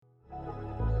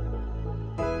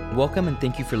Welcome and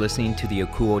thank you for listening to the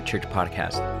Akuo Church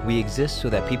Podcast. We exist so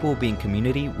that people will be in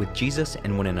community with Jesus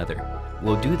and one another.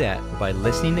 We'll do that by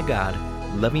listening to God,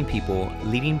 loving people,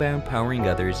 leading by empowering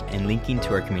others, and linking to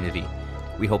our community.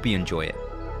 We hope you enjoy it.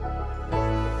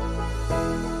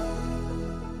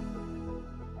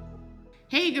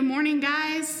 Hey, good morning,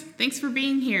 guys. Thanks for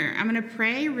being here. I'm going to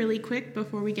pray really quick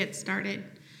before we get started.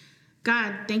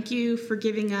 God, thank you for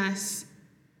giving us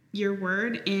your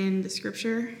word in the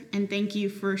scripture, and thank you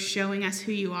for showing us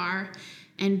who you are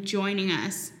and joining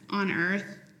us on earth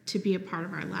to be a part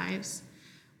of our lives.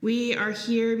 We are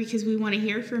here because we want to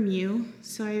hear from you,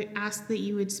 so I ask that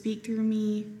you would speak through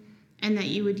me and that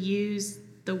you would use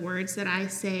the words that I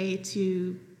say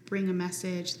to bring a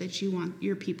message that you want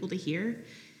your people to hear.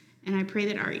 And I pray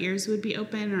that our ears would be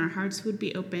open and our hearts would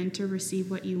be open to receive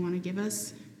what you want to give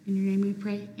us. In your name we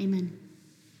pray, amen.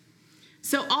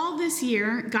 So all this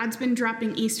year, God's been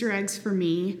dropping Easter eggs for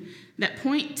me that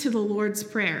point to the Lord's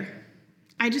Prayer.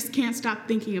 I just can't stop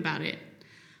thinking about it.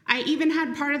 I even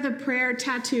had part of the prayer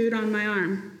tattooed on my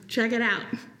arm. Check it out.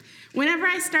 Whenever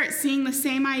I start seeing the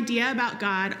same idea about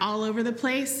God all over the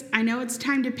place, I know it's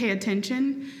time to pay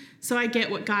attention, so I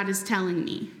get what God is telling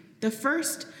me. The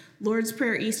first Lord's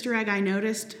Prayer Easter egg I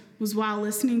noticed was while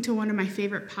listening to one of my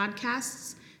favorite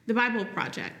podcasts, The Bible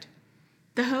Project.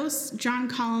 The hosts, John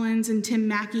Collins and Tim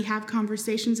Mackey, have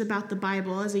conversations about the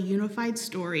Bible as a unified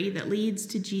story that leads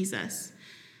to Jesus.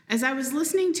 As I was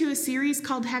listening to a series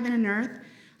called Heaven and Earth,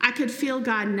 I could feel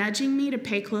God nudging me to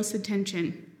pay close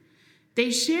attention.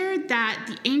 They shared that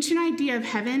the ancient idea of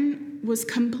heaven was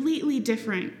completely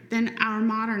different than our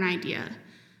modern idea.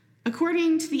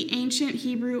 According to the ancient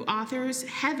Hebrew authors,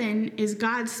 heaven is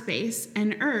God's space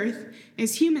and earth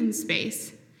is human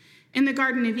space. In the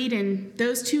Garden of Eden,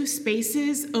 those two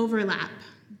spaces overlap.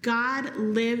 God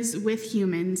lives with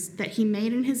humans that he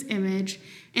made in his image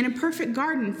in a perfect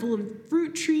garden full of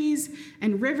fruit trees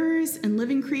and rivers and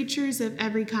living creatures of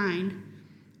every kind.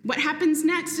 What happens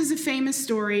next is a famous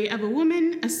story of a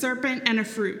woman, a serpent, and a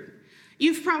fruit.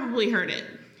 You've probably heard it.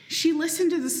 She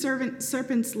listened to the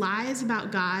serpent's lies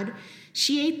about God.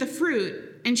 She ate the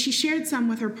fruit, and she shared some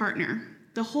with her partner.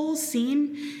 The whole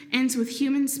scene ends with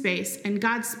human space and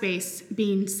God's space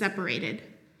being separated.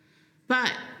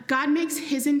 But God makes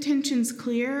his intentions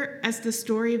clear as the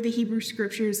story of the Hebrew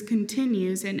scriptures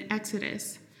continues in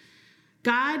Exodus.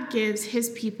 God gives his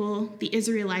people, the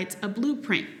Israelites, a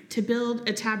blueprint to build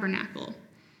a tabernacle,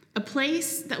 a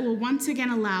place that will once again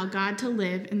allow God to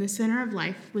live in the center of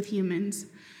life with humans.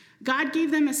 God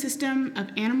gave them a system of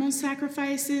animal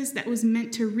sacrifices that was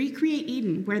meant to recreate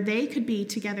Eden, where they could be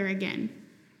together again.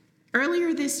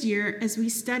 Earlier this year, as we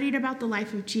studied about the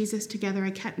life of Jesus together, I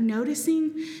kept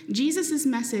noticing Jesus'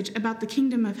 message about the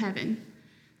kingdom of heaven.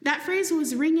 That phrase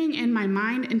was ringing in my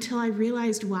mind until I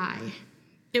realized why.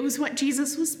 It was what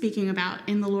Jesus was speaking about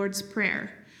in the Lord's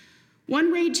Prayer. One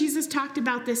way Jesus talked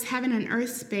about this heaven and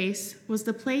earth space was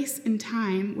the place and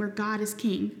time where God is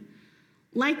king.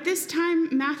 Like this time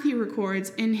Matthew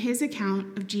records in his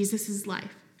account of Jesus'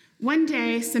 life. One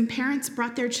day, some parents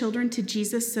brought their children to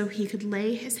Jesus so he could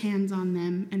lay his hands on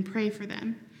them and pray for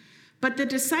them. But the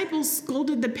disciples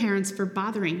scolded the parents for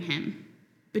bothering him.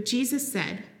 But Jesus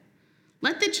said,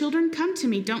 "Let the children come to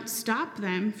me, don't stop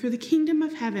them, for the kingdom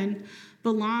of heaven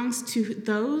belongs to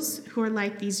those who are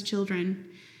like these children."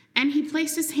 And he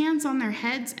placed his hands on their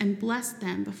heads and blessed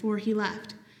them before he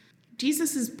left.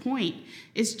 Jesus' point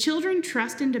is children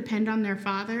trust and depend on their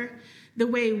Father the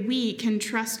way we can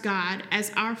trust God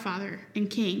as our Father and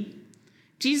King.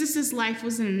 Jesus' life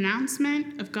was an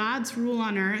announcement of God's rule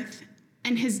on earth,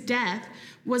 and his death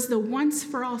was the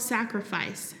once-for-all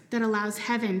sacrifice that allows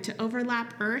heaven to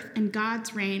overlap earth and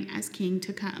God's reign as King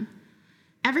to come.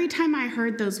 Every time I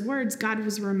heard those words, God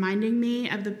was reminding me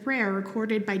of the prayer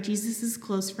recorded by Jesus'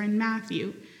 close friend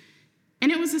Matthew.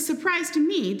 And it was a surprise to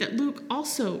me that Luke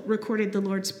also recorded the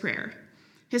Lord's Prayer.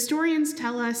 Historians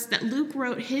tell us that Luke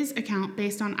wrote his account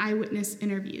based on eyewitness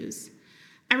interviews.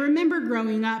 I remember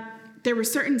growing up, there were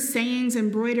certain sayings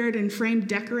embroidered and framed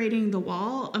decorating the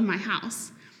wall of my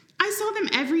house. I saw them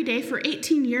every day for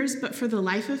 18 years, but for the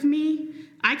life of me,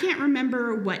 I can't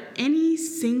remember what any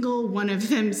single one of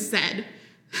them said.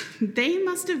 They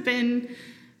must have been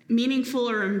meaningful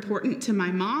or important to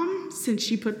my mom since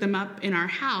she put them up in our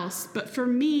house, but for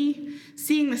me,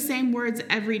 seeing the same words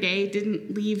every day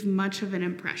didn't leave much of an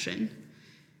impression.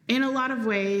 In a lot of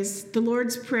ways, the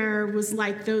Lord's Prayer was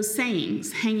like those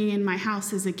sayings hanging in my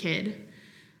house as a kid.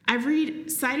 I've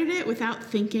recited it without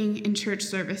thinking in church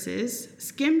services,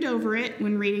 skimmed over it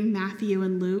when reading Matthew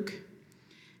and Luke.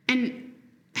 And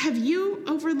have you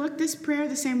overlooked this prayer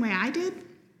the same way I did?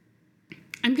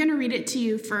 I'm going to read it to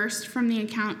you first from the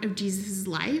account of Jesus'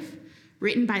 life,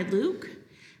 written by Luke,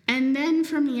 and then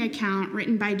from the account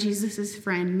written by Jesus'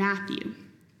 friend Matthew.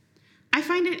 I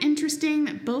find it interesting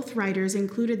that both writers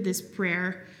included this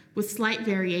prayer with slight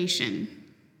variation.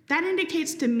 That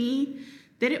indicates to me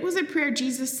that it was a prayer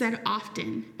Jesus said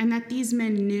often and that these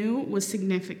men knew was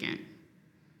significant.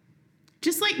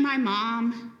 Just like my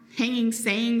mom hanging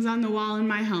sayings on the wall in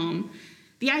my home,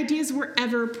 the ideas were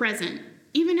ever present,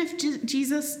 even if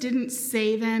Jesus didn't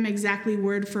say them exactly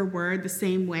word for word the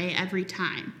same way every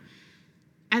time.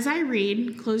 As I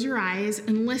read, close your eyes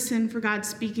and listen for God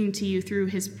speaking to you through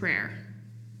his prayer.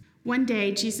 One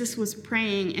day, Jesus was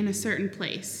praying in a certain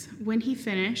place. When he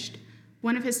finished,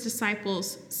 one of his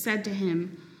disciples said to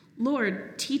him,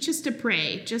 "Lord, teach us to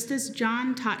pray, just as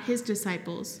John taught his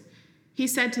disciples." He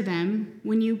said to them,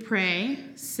 "When you pray,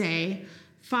 say,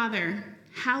 'Father,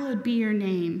 hallowed be your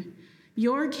name.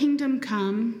 Your kingdom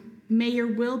come. May your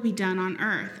will be done on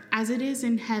earth as it is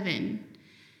in heaven.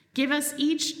 Give us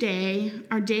each day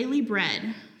our daily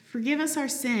bread. Forgive us our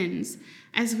sins,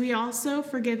 as we also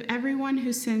forgive everyone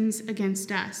who sins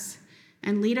against us.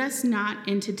 And lead us not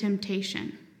into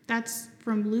temptation." That's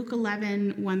from Luke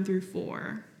 11, 1 through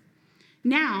 4.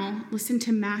 Now, listen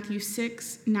to Matthew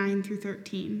 6, 9 through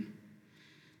 13.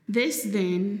 "This,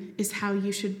 then, is how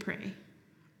you should pray.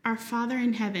 Our Father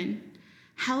in heaven,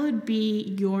 hallowed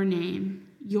be your name.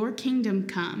 Your kingdom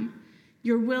come.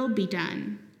 Your will be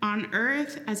done, on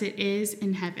earth as it is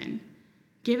in heaven.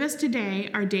 Give us today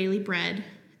our daily bread,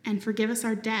 and forgive us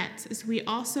our debts, as we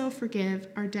also forgive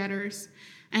our debtors.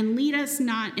 And lead us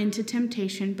not into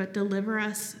temptation, but deliver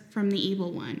us from the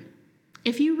evil one."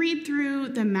 If you read through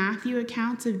the Matthew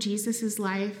accounts of Jesus'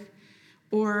 life,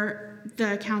 or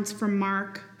the accounts from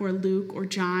Mark or Luke or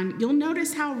John, you'll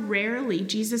notice how rarely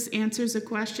Jesus answers a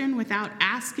question without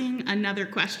asking another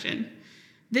question.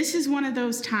 This is one of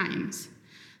those times.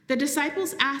 The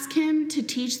disciples ask him to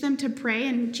teach them to pray,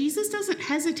 and Jesus doesn't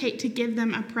hesitate to give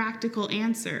them a practical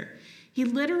answer. He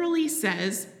literally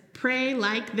says, "Pray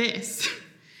like this."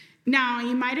 Now,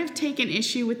 you might have taken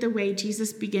issue with the way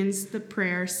Jesus begins the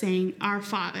prayer saying, "Our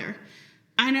Father."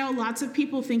 I know lots of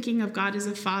people thinking of God as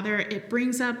a father, it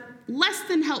brings up less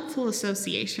than helpful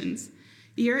associations.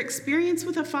 Your experience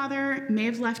with a father may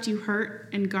have left you hurt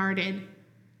and guarded.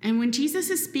 And when Jesus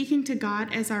is speaking to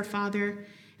God as our Father,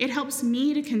 it helps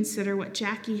me to consider what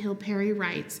Jackie Hill Perry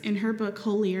writes in her book,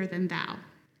 Holier Than Thou.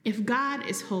 If God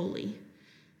is holy,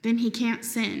 then he can't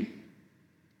sin.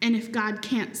 And if God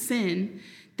can't sin,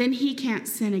 then he can't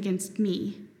sin against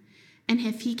me. And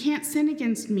if he can't sin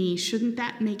against me, shouldn't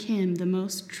that make him the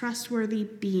most trustworthy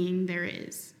being there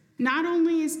is? Not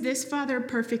only is this Father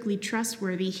perfectly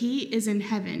trustworthy, he is in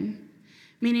heaven,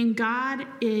 meaning God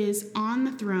is on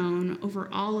the throne over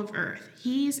all of earth.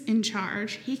 He's in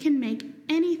charge. He can make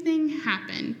anything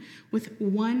happen with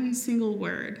one single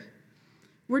word.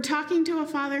 We're talking to a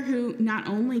Father who not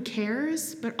only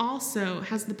cares, but also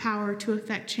has the power to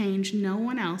effect change no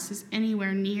one else is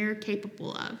anywhere near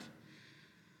capable of.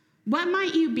 What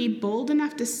might you be bold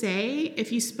enough to say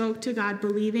if you spoke to God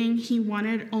believing he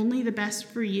wanted only the best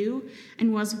for you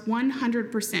and was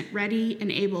 100% ready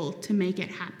and able to make it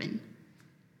happen?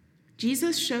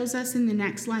 Jesus shows us in the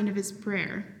next line of his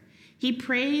prayer. He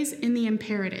prays in the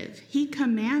imperative. He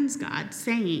commands God,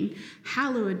 saying,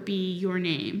 "Hallowed be your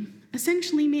name,"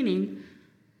 essentially meaning,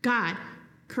 God,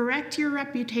 correct your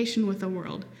reputation with the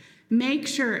world. Make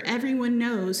sure everyone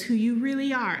knows who you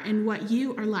really are and what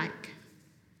you are like.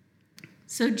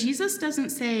 So Jesus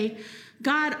doesn't say,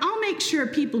 "God, I'll make sure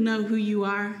people know who you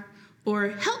are," or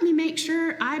 "help me make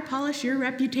sure I polish your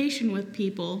reputation with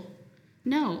people."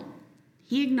 No,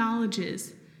 he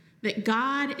acknowledges that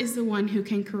God is the one who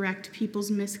can correct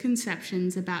people's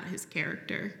misconceptions about his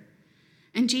character.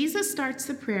 And Jesus starts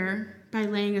the prayer by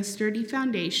laying a sturdy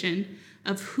foundation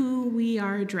of who we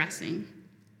are addressing,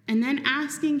 and then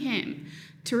asking him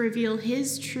to reveal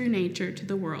his true nature to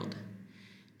the world.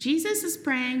 Jesus is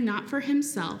praying not for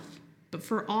himself, but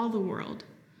for all the world.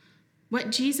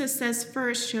 What Jesus says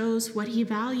first shows what he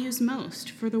values most,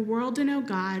 for the world to know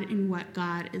God and what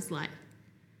God is like.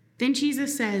 Then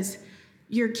Jesus says,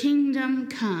 "Your kingdom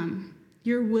come,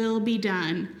 your will be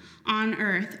done on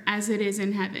earth as it is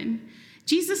in heaven."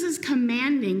 Jesus is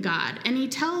commanding God, and he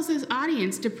tells his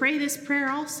audience to pray this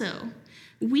prayer also.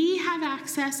 We have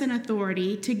access and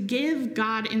authority to give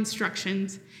God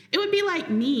instructions. It would be like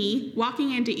me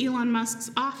walking into Elon Musk's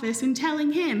office and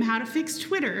telling him how to fix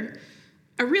Twitter.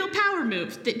 A real power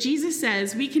move that Jesus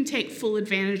says we can take full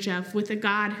advantage of with a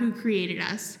God who created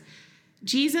us.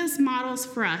 Jesus models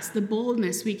for us the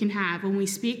boldness we can have when we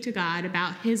speak to God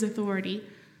about his authority.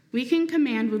 We can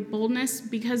command with boldness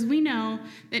because we know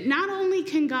that not only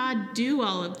can God do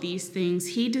all of these things,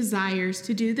 he desires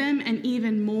to do them, and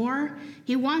even more,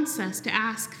 he wants us to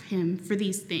ask him for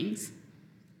these things.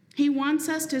 He wants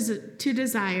us to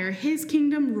desire his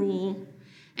kingdom rule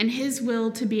and his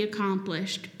will to be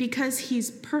accomplished because he's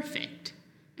perfect.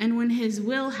 And when his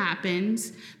will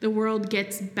happens, the world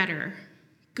gets better.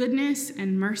 Goodness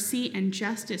and mercy and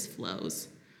justice flows.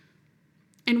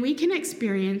 And we can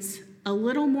experience a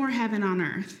little more heaven on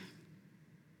earth.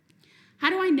 How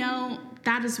do I know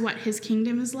that is what his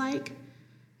kingdom is like?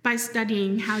 By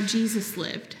studying how Jesus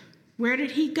lived. Where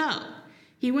did he go?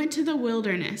 He went to the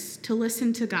wilderness to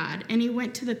listen to God, and he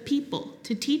went to the people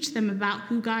to teach them about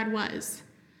who God was.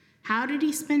 How did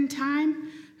he spend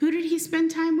time? Who did he spend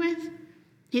time with?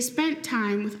 He spent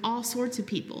time with all sorts of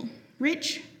people,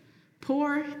 rich,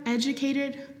 poor,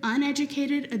 educated,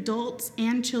 uneducated, adults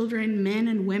and children, men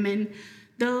and women,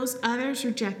 those others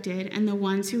rejected, and the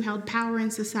ones who held power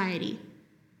in society.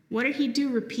 What did he do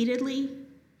repeatedly?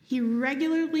 He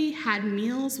regularly had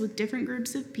meals with different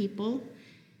groups of people.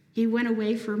 He went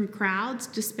away from crowds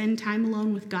to spend time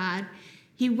alone with God.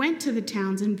 He went to the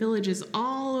towns and villages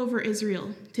all over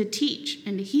Israel to teach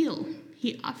and to heal.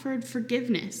 He offered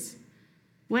forgiveness.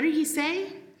 What did he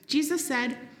say? Jesus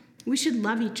said we should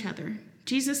love each other.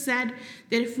 Jesus said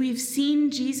that if we've seen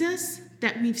Jesus,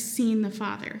 that we've seen the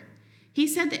Father. He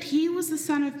said that he was the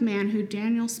Son of Man who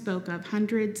Daniel spoke of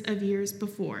hundreds of years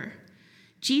before.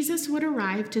 Jesus would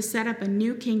arrive to set up a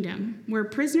new kingdom where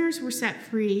prisoners were set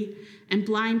free and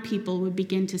blind people would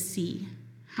begin to see.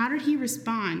 How did he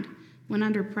respond when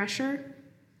under pressure?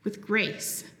 With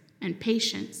grace and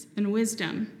patience and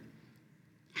wisdom.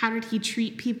 How did he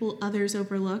treat people others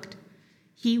overlooked?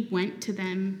 He went to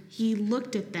them, he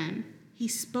looked at them, he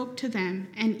spoke to them,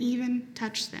 and even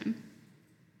touched them.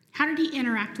 How did he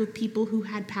interact with people who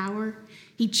had power?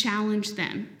 He challenged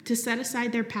them to set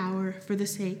aside their power for the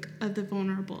sake of the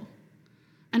vulnerable.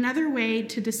 Another way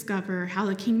to discover how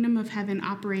the kingdom of heaven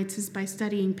operates is by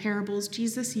studying parables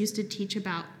Jesus used to teach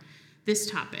about this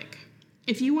topic.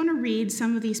 If you want to read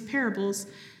some of these parables,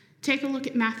 take a look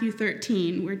at Matthew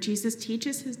 13, where Jesus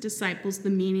teaches his disciples the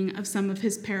meaning of some of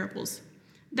his parables.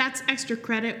 That's extra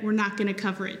credit. We're not going to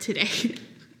cover it today.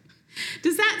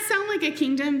 Does that sound like a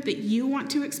kingdom that you want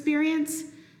to experience?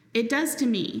 It does to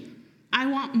me. I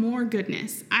want more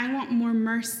goodness. I want more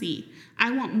mercy.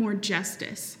 I want more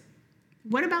justice.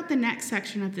 What about the next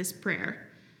section of this prayer?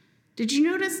 Did you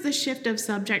notice the shift of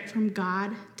subject from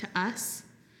God to us?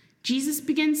 Jesus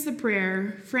begins the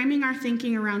prayer, framing our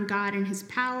thinking around God and his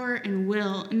power and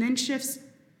will, and then shifts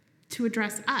to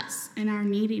address us and our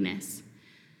neediness.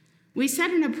 We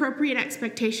set an appropriate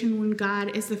expectation when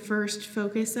God is the first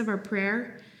focus of our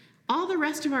prayer. All the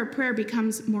rest of our prayer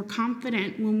becomes more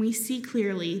confident when we see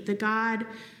clearly the God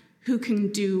who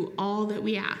can do all that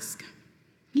we ask.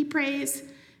 He prays,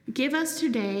 "Give us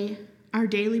today our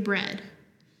daily bread."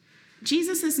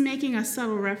 Jesus is making a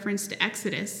subtle reference to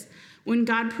Exodus, when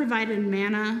God provided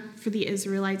manna for the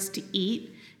Israelites to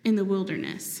eat in the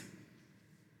wilderness.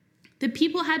 The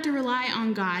people had to rely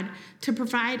on God to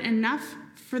provide enough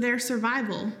for their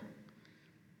survival.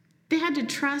 They had to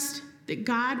trust that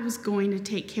God was going to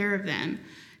take care of them,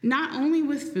 not only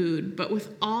with food, but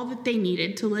with all that they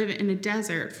needed to live in a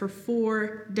desert for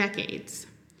 4 decades.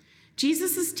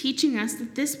 Jesus is teaching us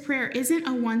that this prayer isn't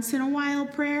a once-in-a-while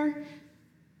prayer.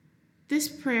 This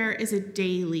prayer is a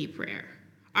daily prayer.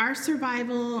 Our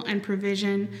survival and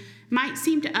provision might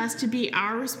seem to us to be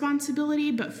our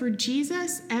responsibility, but for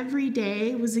Jesus, every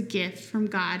day was a gift from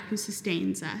God who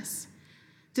sustains us.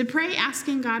 To pray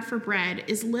asking God for bread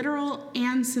is literal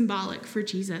and symbolic for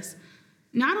Jesus.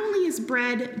 Not only is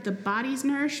bread the body's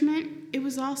nourishment, it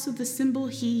was also the symbol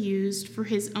he used for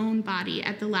his own body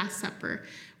at the Last Supper,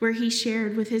 where he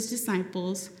shared with his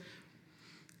disciples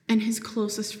and his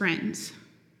closest friends.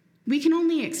 We can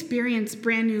only experience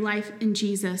brand new life in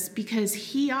Jesus because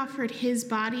he offered his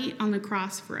body on the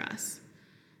cross for us.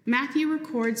 Matthew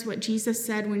records what Jesus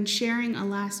said when sharing a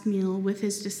last meal with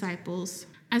his disciples.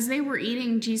 As they were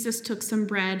eating, Jesus took some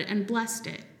bread and blessed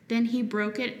it. Then he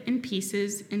broke it in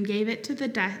pieces and gave it to the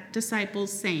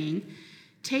disciples, saying,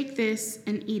 "Take this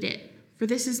and eat it, for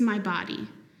this is my body."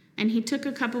 And he took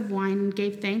a cup of wine and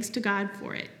gave thanks to God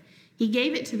for it. He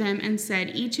gave it to them and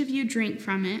said, "Each of you drink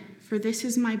from it, for this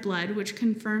is my blood, which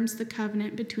confirms the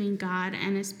covenant between God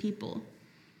and his people.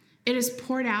 It is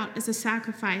poured out as a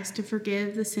sacrifice to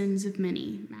forgive the sins of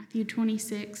many." Matthew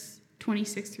 26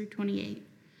 through 28.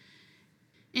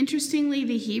 Interestingly,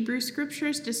 the Hebrew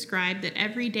scriptures describe that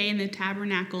every day in the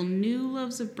tabernacle, new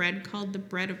loaves of bread called the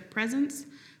bread of presence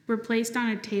were placed on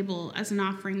a table as an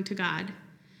offering to God.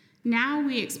 Now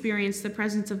we experience the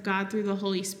presence of God through the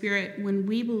Holy Spirit when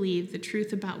we believe the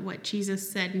truth about what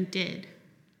Jesus said and did.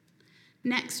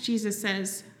 Next, Jesus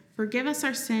says, "Forgive us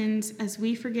our sins as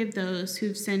we forgive those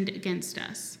who've sinned against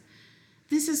us."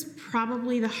 This is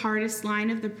probably the hardest line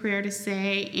of the prayer to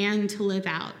say and to live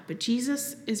out, but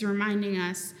Jesus is reminding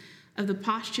us of the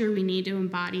posture we need to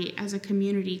embody as a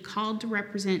community called to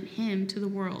represent him to the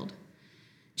world.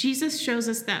 Jesus shows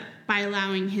us that by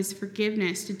allowing his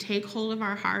forgiveness to take hold of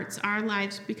our hearts, our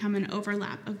lives become an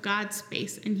overlap of God's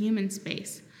space and human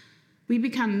space. We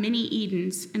become mini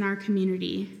Edens in our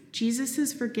community.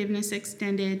 Jesus' forgiveness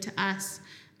extended to us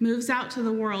moves out to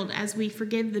the world as we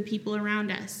forgive the people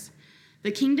around us.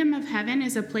 The kingdom of heaven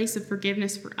is a place of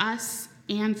forgiveness for us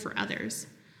and for others.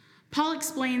 Paul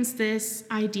explains this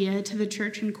idea to the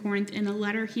church in Corinth in a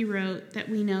letter he wrote that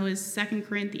we know as 2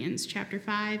 Corinthians chapter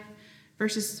 5,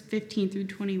 verses 15 through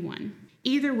 21.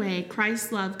 Either way,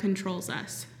 Christ's love controls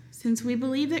us. Since we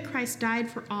believe that Christ died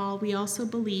for all, we also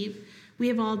believe we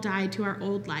have all died to our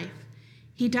old life.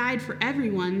 He died for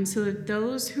everyone so that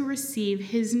those who receive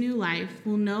his new life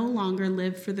will no longer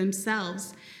live for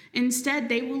themselves. Instead,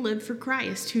 they will live for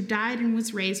Christ, who died and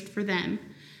was raised for them.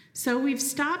 So we've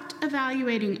stopped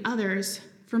evaluating others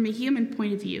from a human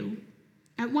point of view.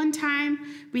 At one time,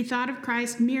 we thought of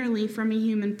Christ merely from a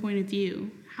human point of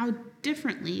view. How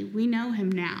differently we know him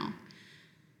now.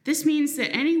 This means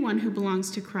that anyone who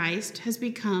belongs to Christ has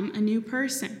become a new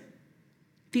person.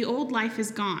 The old life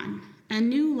is gone. A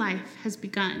new life has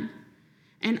begun.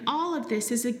 And all of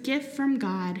this is a gift from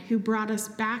God who brought us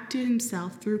back to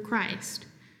himself through Christ.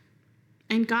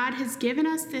 And God has given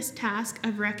us this task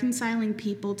of reconciling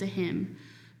people to him.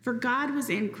 For God was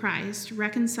in Christ,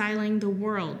 reconciling the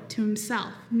world to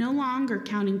himself, no longer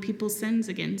counting people's sins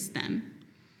against them.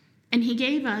 And he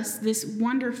gave us this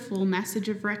wonderful message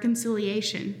of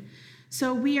reconciliation.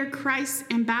 So we are Christ's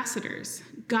ambassadors.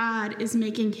 God is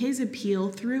making his appeal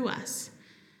through us.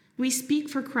 We speak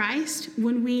for Christ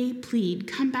when we plead,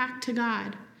 "Come back to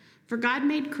God." For God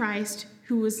made Christ,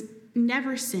 who was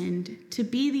never sinned, to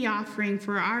be the offering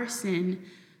for our sin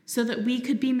so that we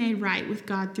could be made right with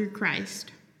God through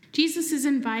Christ. Jesus is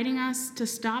inviting us to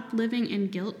stop living in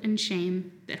guilt and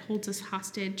shame that holds us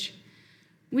hostage.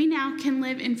 We now can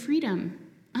live in freedom.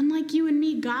 Unlike you and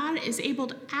me, God is able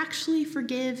to actually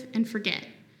forgive and forget.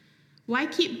 Why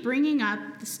keep bringing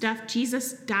up the stuff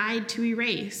Jesus died to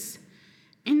erase?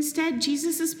 Instead,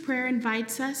 Jesus' prayer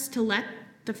invites us to let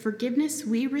the forgiveness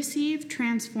we receive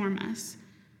transform us.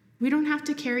 We don't have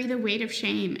to carry the weight of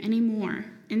shame anymore.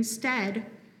 Instead,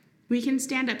 we can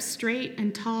stand up straight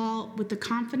and tall with the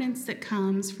confidence that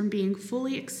comes from being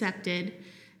fully accepted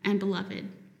and beloved.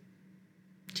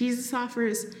 Jesus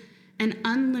offers an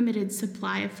unlimited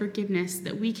supply of forgiveness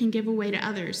that we can give away to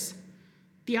others.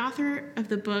 The author of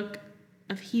the book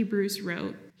of Hebrews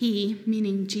wrote, "He,"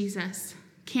 meaning Jesus,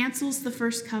 "cancels the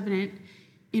first covenant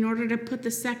in order to put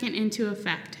the second into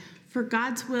effect. For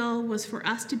God's will was for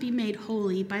us to be made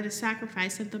holy by the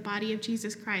sacrifice of the body of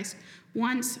Jesus Christ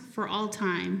once for all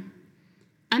time.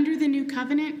 Under the new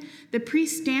covenant, the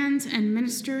priest stands and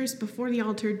ministers before the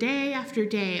altar day after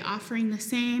day, offering the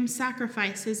same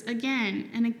sacrifices again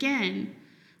and again,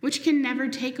 which can never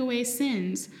take away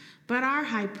sins. But our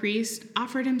high priest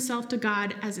offered himself to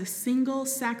God as a single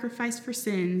sacrifice for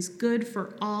sins, good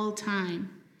for all time.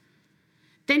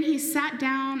 Then he sat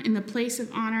down in the place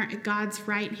of honor at God's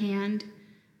right hand,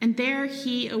 and there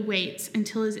he awaits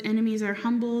until his enemies are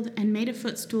humbled and made a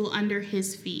footstool under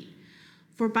his feet.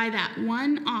 For by that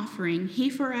one offering, he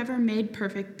forever made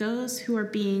perfect those who are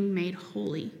being made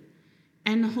holy.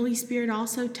 And the Holy Spirit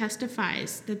also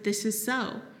testifies that this is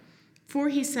so. For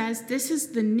he says, 'This is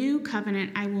the new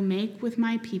covenant I will make with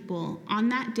my people. On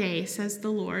that day, says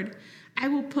the Lord, I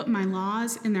will put my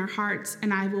laws in their hearts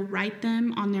and I will write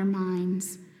them on their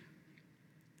minds.'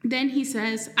 Then he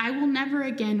says, 'I will never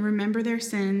again remember their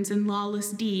sins and lawless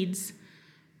deeds.'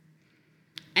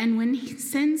 And when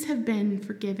sins have been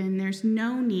forgiven, there's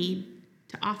no need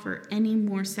to offer any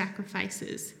more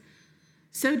sacrifices.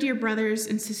 So, dear brothers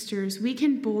and sisters, we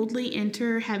can boldly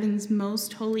enter heaven's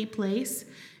most holy place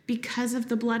because of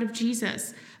the blood of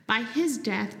Jesus. By his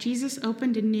death, Jesus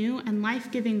opened a new and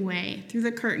life-giving way through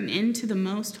the curtain into the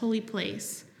most holy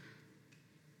place.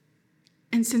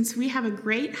 And since we have a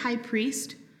great high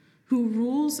priest who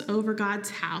rules over God's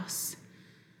house,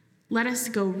 let us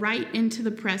go right into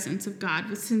the presence of God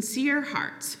with sincere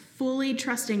hearts, fully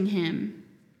trusting him.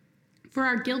 For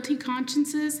our guilty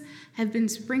consciences have been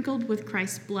sprinkled with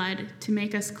Christ's blood to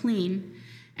make us clean,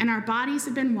 and our bodies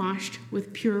have been washed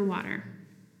with pure water."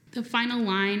 The final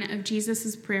line of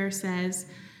Jesus' prayer says,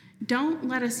 Don't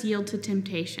let us yield to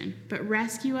temptation, but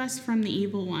rescue us from the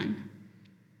evil one.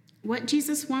 What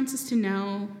Jesus wants us to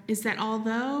know is that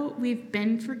although we've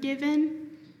been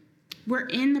forgiven, we're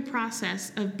in the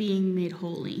process of being made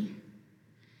holy.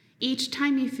 Each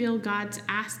time you feel God's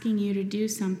asking you to do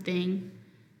something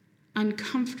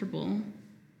uncomfortable,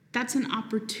 that's an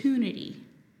opportunity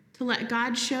to let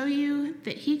God show you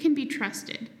that he can be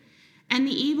trusted. And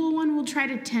the evil one will try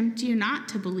to tempt you not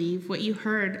to believe what you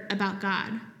heard about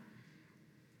God.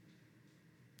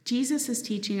 Jesus is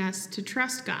teaching us to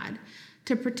trust God,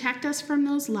 to protect us from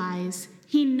those lies.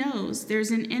 He knows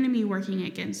there's an enemy working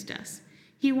against us.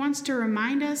 He wants to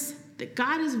remind us that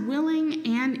God is willing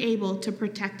and able to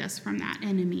protect us from that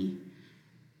enemy.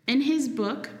 In his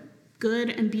book, Good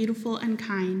and Beautiful and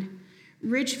Kind,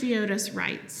 Rich Villodas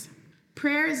writes,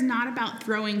 "Prayer is not about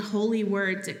throwing holy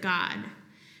words at God.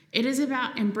 It is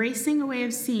about embracing a way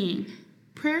of seeing.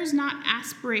 Prayer is not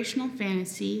aspirational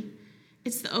fantasy.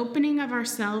 It's the opening of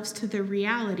ourselves to the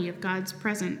reality of God's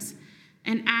presence,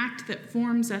 an act that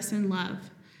forms us in love.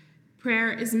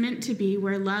 Prayer is meant to be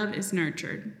where love is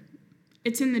nurtured.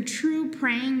 It's in the true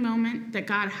praying moment that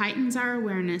God heightens our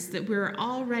awareness that we're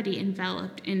already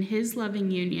enveloped in his loving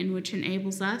union, which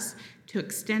enables us to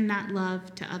extend that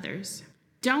love to others."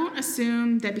 Don't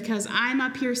assume that because I'm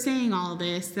up here saying all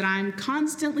this, that I'm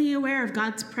constantly aware of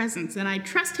God's presence and I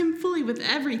trust him fully with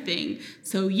everything,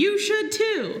 so you should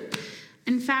too.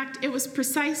 In fact, it was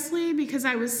precisely because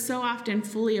I was so often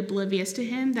fully oblivious to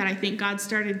him that I think God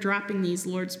started dropping these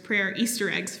Lord's Prayer Easter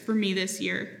eggs for me this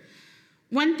year.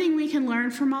 One thing we can learn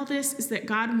from all this is that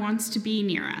God wants to be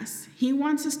near us. He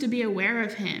wants us to be aware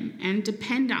of him and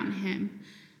depend on him.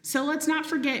 So let's not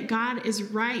forget God is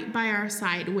right by our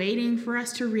side, waiting for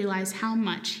us to realize how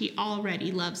much he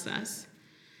already loves us.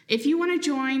 If you want to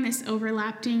join this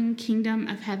overlapping kingdom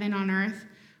of heaven on earth,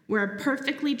 where a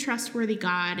perfectly trustworthy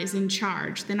God is in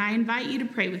charge, then I invite you to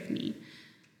pray with me.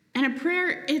 And a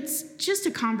prayer, it's just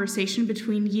a conversation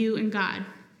between you and God.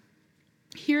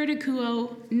 Here at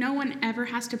Akuo, no one ever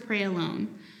has to pray alone.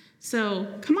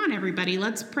 So come on, everybody,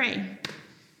 let's pray.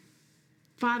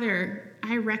 Father,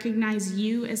 I recognize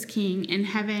you as King in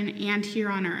heaven and here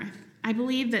on earth. I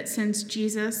believe that since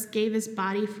Jesus gave his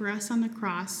body for us on the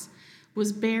cross,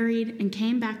 was buried, and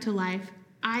came back to life,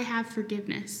 I have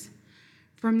forgiveness.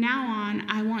 From now on,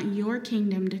 I want your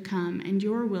kingdom to come and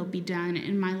your will be done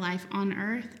in my life on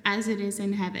earth as it is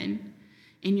in heaven.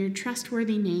 In your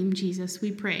trustworthy name, Jesus,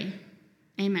 we pray.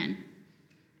 Amen.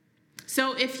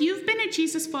 So if you've been a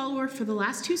Jesus follower for the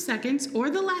last 2 seconds or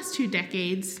the last 2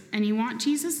 decades, and you want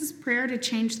Jesus' prayer to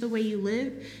change the way you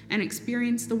live and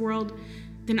experience the world,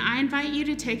 then I invite you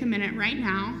to take a minute right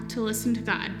now to listen to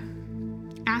God.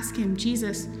 Ask him,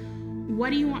 Jesus, what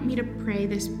do you want me to pray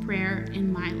this prayer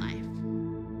in my life?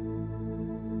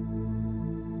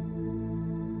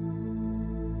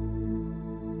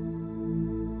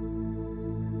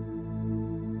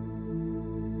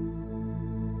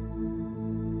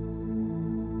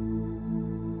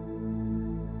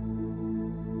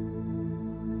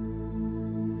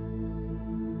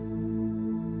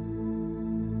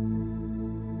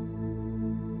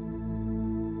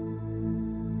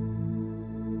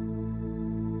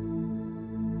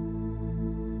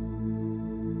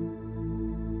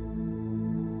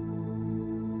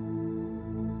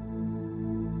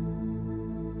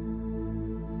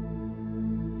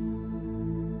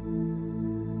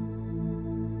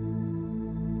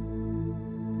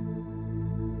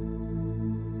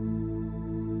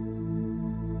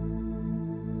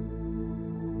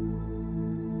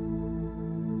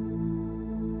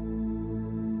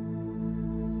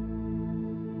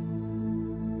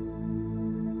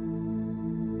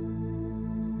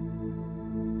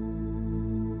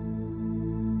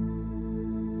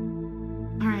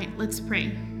 All right, let's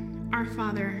pray. Our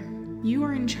Father, you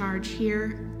are in charge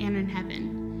here and in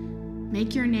heaven.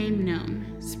 Make your name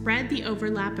known. Spread the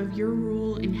overlap of your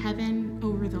rule in heaven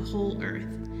over the whole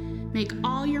earth. Make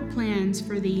all your plans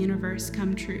for the universe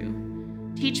come true.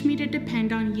 Teach me to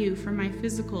depend on you for my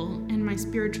physical and my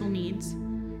spiritual needs.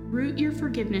 Root your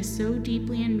forgiveness so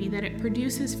deeply in me that it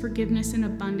produces forgiveness in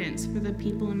abundance for the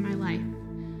people in my life.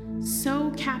 So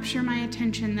capture my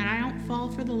attention that I don't fall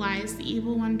for the lies the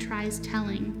evil one tries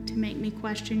telling to make me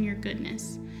question your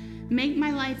goodness. Make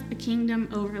my life a kingdom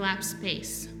overlap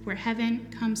space where heaven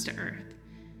comes to earth.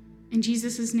 In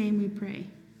Jesus' name we pray.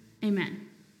 Amen.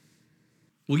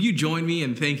 Will you join me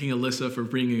in thanking Alyssa for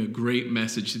bringing a great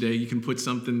message today? You can put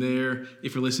something there.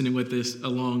 If you're listening with this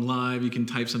along live, you can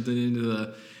type something into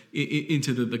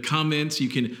the comments. You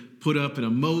can put up an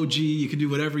emoji. You can do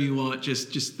whatever you want.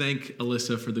 Just thank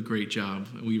Alyssa for the great job.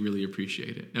 We really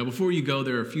appreciate it. Now, before you go,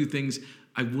 there are a few things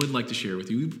I would like to share with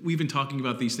you. We've been talking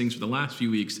about these things for the last few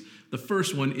weeks. The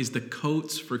first one is the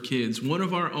Coats for Kids. One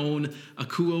of our own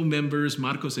Akuo members,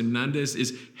 Marcos Hernandez,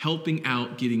 is helping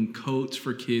out getting coats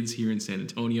for kids here in San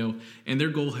Antonio, and their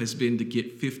goal has been to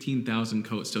get 15,000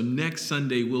 coats. So next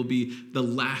Sunday will be the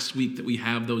last week that we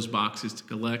have those boxes to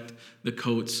collect the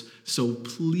coats. So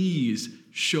please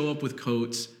show up with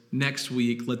coats next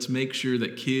week. Let's make sure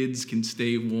that kids can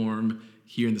stay warm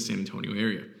here in the San Antonio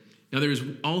area. Now, there's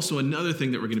also another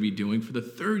thing that we're going to be doing. For the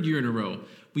third year in a row,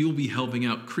 we will be helping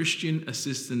out Christian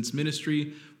Assistance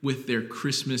Ministry with their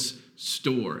Christmas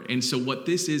store. And so what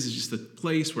this is just a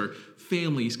place where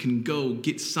families can go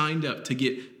get signed up to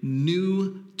get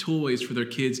new toys for their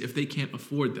kids if they can't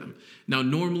afford them. Now,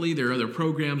 normally there are other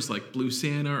programs like Blue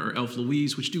Santa or Elf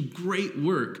Louise, which do great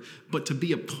work, but to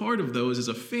be a part of those as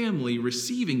a family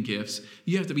receiving gifts,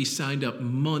 you have to be signed up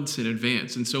months in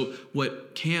advance. And so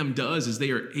what CAM does is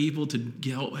they are able to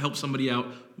help somebody out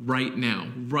right now,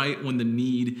 right when the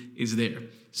need is there.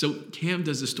 So CAM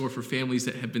does a store for families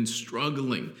that have been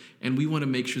struggling, and we want to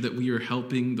make sure that we are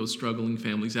helping those struggling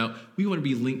families out. We want to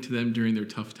be linked to them during their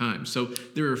tough times. So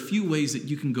there are a few ways that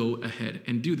you can go ahead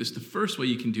and do this. The first way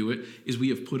you can do it is we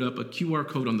have put up a QR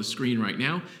code on the screen right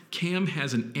now. CAM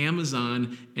has an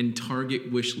Amazon and Target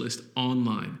wish list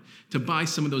online. To buy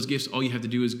some of those gifts, all you have to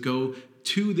do is go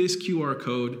to this QR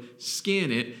code,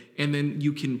 scan it, and then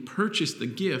you can purchase the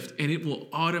gift and it will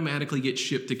automatically get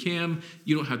shipped to CAM.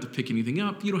 You don't have to pick anything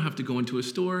up. You don't have to go into a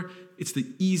store. It's the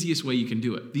easiest way you can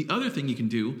do it. The other thing you can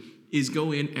do is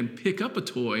go in and pick up a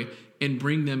toy and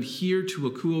bring them here to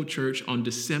Akuo Church on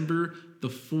December the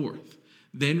 4th.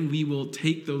 Then we will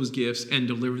take those gifts and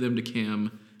deliver them to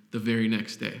CAM the very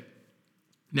next day.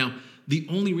 Now, the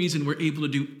only reason we're able to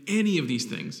do any of these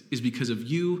things is because of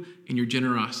you and your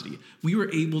generosity. We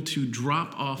were able to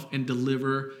drop off and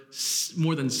deliver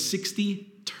more than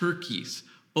 60 turkeys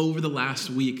over the last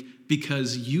week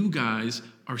because you guys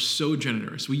are so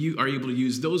generous. We are able to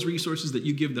use those resources that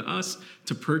you give to us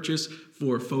to purchase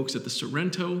for folks at the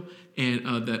Sorrento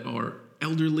and that are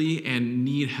elderly and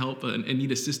need help and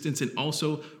need assistance, and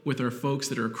also with our folks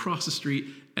that are across the street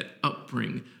at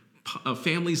Upbring.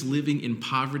 Families living in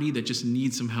poverty that just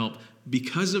need some help.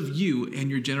 Because of you and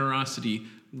your generosity,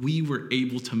 we were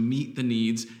able to meet the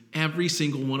needs. Every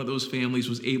single one of those families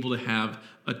was able to have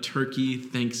a turkey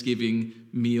Thanksgiving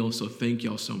meal, so thank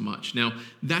y'all so much. Now,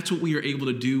 that's what we are able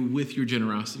to do with your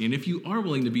generosity. And if you are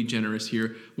willing to be generous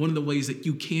here, one of the ways that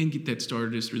you can get that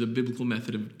started is through the biblical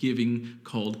method of giving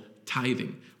called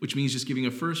tithing, which means just giving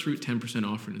a first fruit 10%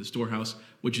 offering to the storehouse,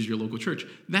 which is your local church.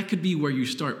 That could be where you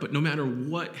start, but no matter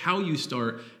how you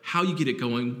start, how you get it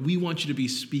going, we want you to be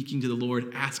speaking to the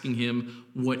Lord, asking him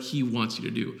what he wants you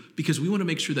to do, because we want to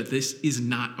make sure that this is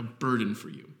not a burden for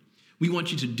you. We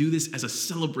want you to do this as a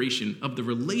celebration of the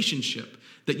relationship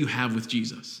that you have with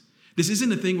Jesus. This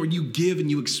isn't a thing where you give and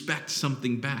you expect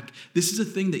something back. This is a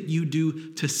thing that you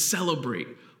do to celebrate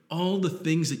all the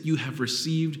things that you have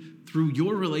received through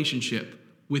your relationship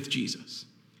with Jesus.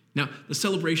 Now, the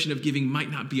celebration of giving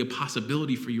might not be a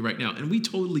possibility for you right now, and we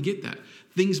totally get that.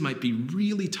 Things might be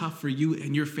really tough for you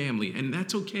and your family, and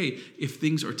that's okay if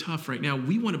things are tough right now.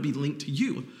 We want to be linked to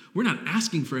you. We're not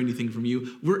asking for anything from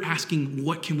you. We're asking,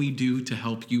 what can we do to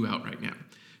help you out right now?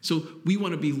 So we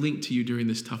want to be linked to you during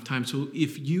this tough time. So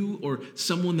if you or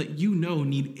someone that you know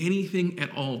need anything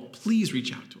at all, please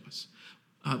reach out to us.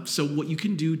 So what you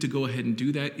can do to go ahead and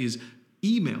do that is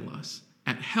email us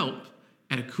at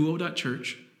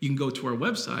help@akuo.church. You can go to our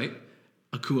website,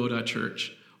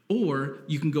 akuo.church, or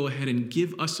you can go ahead and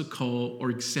give us a call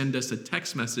or send us a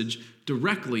text message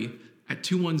directly at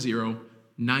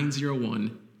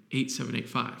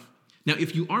 210-901-8785. Now,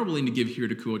 if you are willing to give here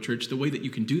at Akuo Church, the way that you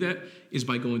can do that is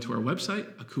by going to our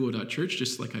website, akuo.church,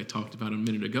 just like I talked about a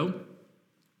minute ago.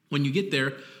 When you get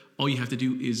there, all you have to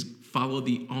do is follow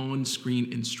the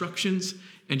on-screen instructions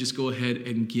and just go ahead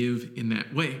and give in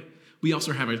that way. We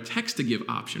also have a text to give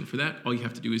option for that. All you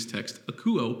have to do is text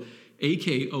Akuo,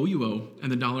 AKOUO,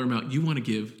 and the dollar amount you want to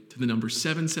give to the number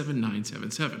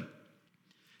 77977.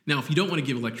 Now, if you don't want to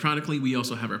give electronically, we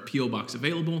also have our P.O. Box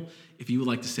available if you would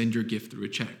like to send your gift through a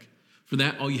check. For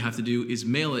that, all you have to do is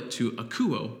mail it to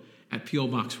Akuo at P.O.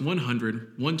 Box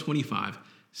 100, 125,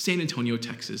 San Antonio,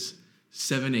 Texas,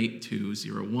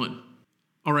 78201.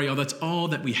 All right, y'all, that's all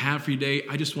that we have for you today.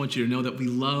 I just want you to know that we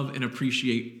love and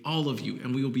appreciate all of you,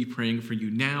 and we will be praying for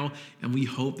you now, and we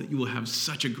hope that you will have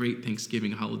such a great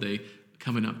Thanksgiving holiday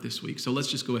coming up this week. So let's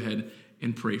just go ahead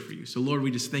and pray for you. So, Lord, we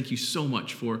just thank you so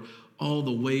much for all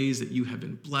the ways that you have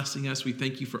been blessing us. We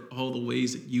thank you for all the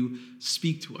ways that you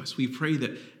speak to us. We pray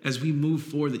that as we move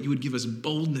forward, that you would give us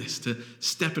boldness to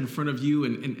step in front of you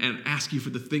and ask you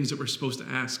for the things that we're supposed to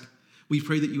ask. We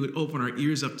pray that you would open our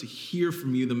ears up to hear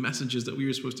from you the messages that we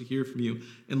are supposed to hear from you.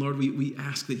 And Lord, we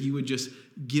ask that you would just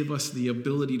give us the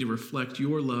ability to reflect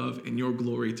your love and your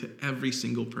glory to every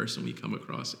single person we come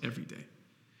across every day.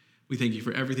 We thank you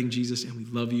for everything, Jesus, and we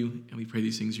love you, and we pray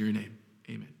these things in your name.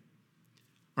 Amen.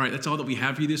 All right, that's all that we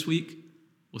have for you this week.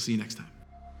 We'll see you next time.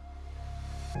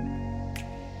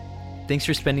 Thanks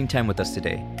for spending time with us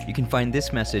today. You can find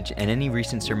this message and any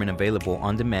recent sermon available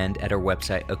on demand at our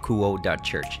website,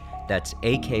 akuo.church. That's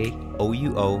akouo.church.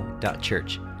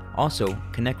 Also,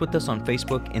 connect with us on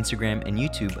Facebook, Instagram, and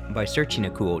YouTube by searching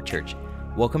Akuo Church.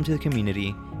 Welcome to the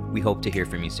community. We hope to hear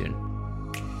from you soon.